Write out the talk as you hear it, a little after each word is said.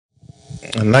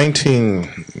In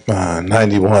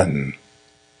 1991,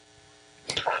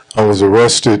 I was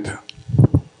arrested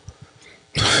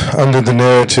under the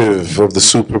narrative of the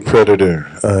super predator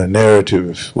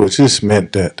narrative, which just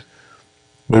meant that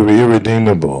we were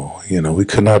irredeemable. You know, we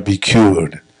could not be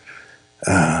cured.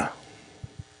 I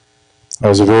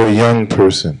was a very young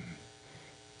person,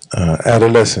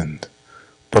 adolescent,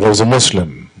 but I was a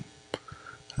Muslim,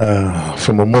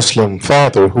 from a Muslim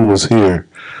father who was here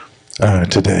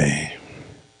today,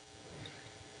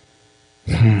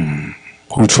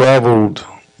 who traveled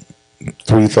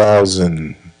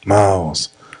 3,000 miles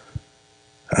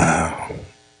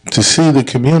to see the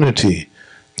community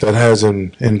that has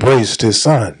embraced his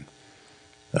son,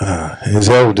 his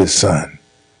eldest son,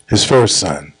 his first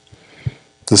son,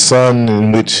 the son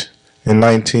in which in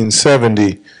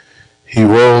 1970 he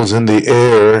rose in the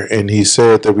air and he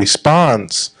said the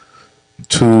response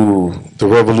to the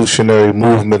revolutionary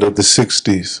movement of the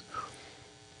 60s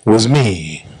was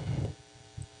me.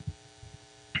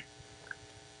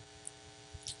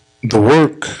 The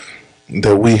work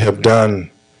that we have done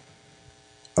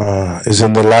is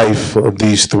in the life of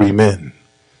these three men.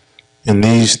 And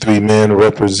these three men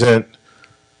represent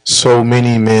so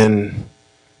many men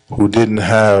who didn't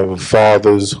have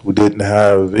fathers, who didn't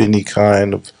have any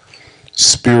kind of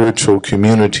spiritual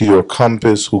community or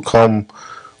compass, who come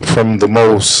from the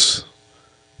most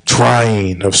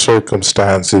trying of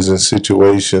circumstances and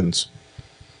situations.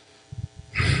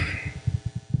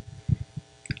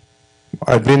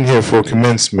 I've been here for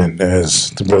commencement, as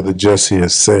the brother Jesse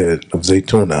has said, of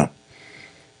Zaytuna.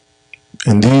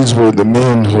 And these were the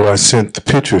men who I sent the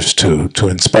pictures to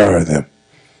inspire them.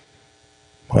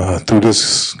 Through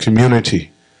this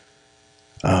community,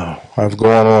 I've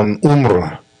gone on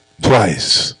Umrah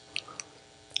twice.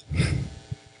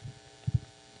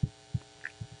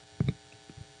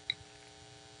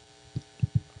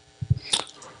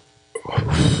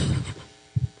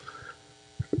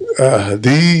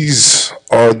 These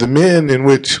are the men in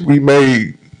which we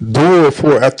made dua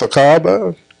for at the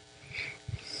Kaaba.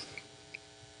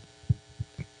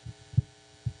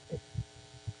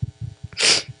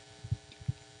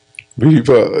 We've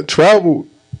traveled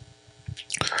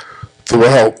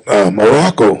throughout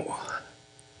Morocco.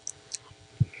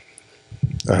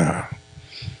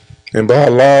 And by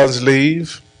Allah's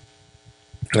leave,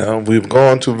 we've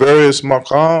gone to various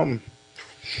maqam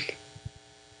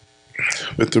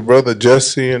with the brother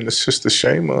Jesse and the sister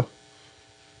Shema.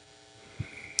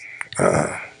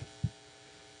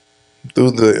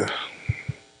 Through the,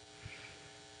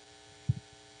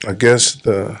 I guess,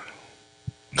 the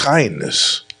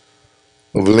kindness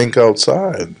of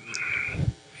LinkOutside,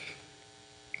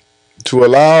 to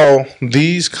allow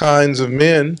these kinds of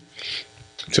men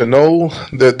to know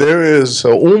that there is a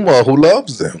ummah who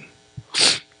loves them,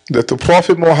 that the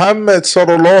Prophet Muhammad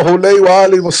sallallahu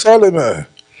alayhi wa sallam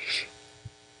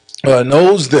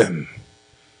knows them,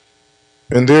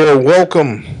 and they are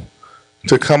welcome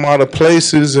to come out of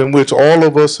places in which all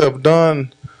of us have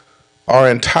done our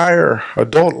entire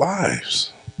adult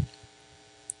lives.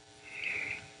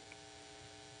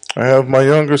 I have my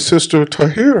younger sister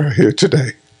Tahira here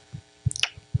today,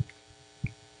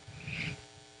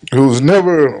 who's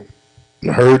never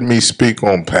heard me speak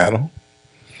on panel,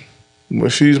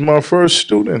 but she's my first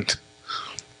student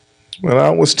when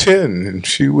I was 10 and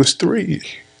she was 3.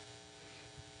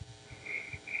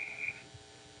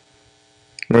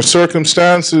 When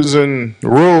circumstances in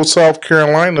rural South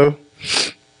Carolina,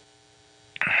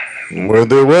 where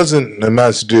there wasn't a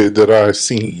masjid that I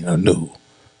seen or knew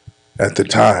at the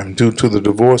time due to the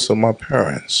divorce of my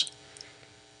parents.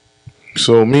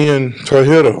 So me and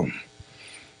Tahira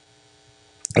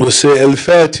would say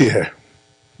Al-Fatiha.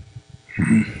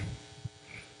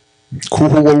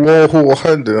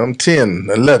 I'm 10,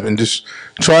 11, just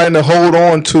trying to hold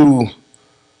on to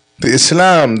the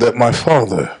Islam that my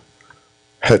father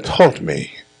had taught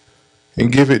me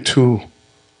and give it to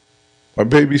my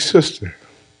baby sister.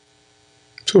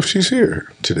 So she's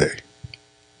here today.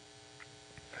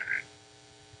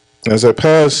 As I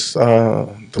pass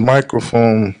the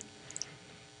microphone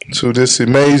to this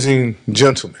amazing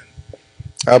gentleman,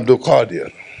 Abdul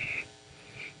Qadir,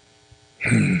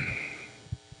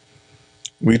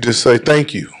 we just say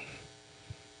thank you.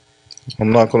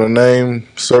 I'm not going to name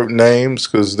certain names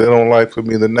because they don't like for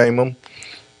me to name them,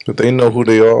 but they know who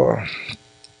they are.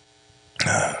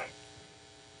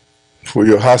 For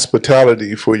your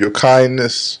hospitality, for your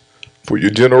kindness, for your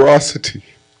generosity.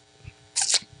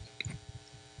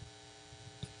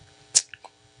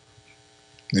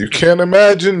 You can't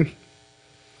imagine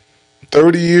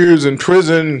 30 years in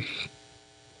prison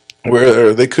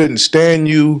where they couldn't stand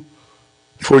you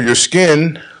for your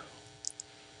skin,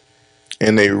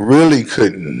 and they really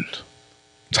couldn't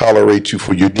tolerate you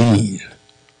for your deen.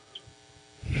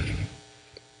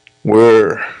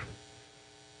 Where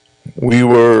we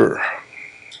were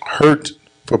hurt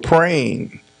for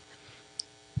praying,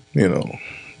 you know,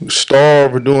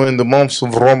 starved during the months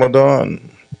of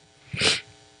Ramadan.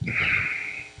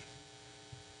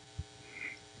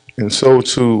 And so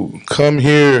to come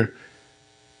here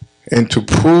and to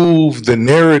prove the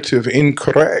narrative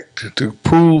incorrect, to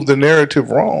prove the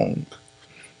narrative wrong,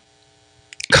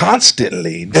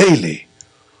 constantly, daily.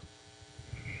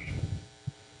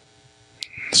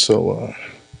 So,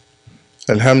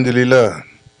 alhamdulillah,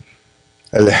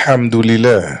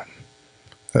 alhamdulillah,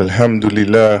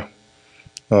 alhamdulillah.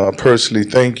 Personally,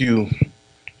 thank you,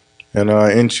 and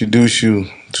I introduce you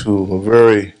to a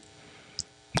very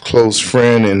close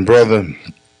friend and brother,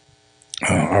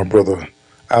 our brother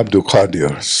Abdul Qadir.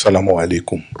 Assalamu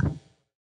alaikum.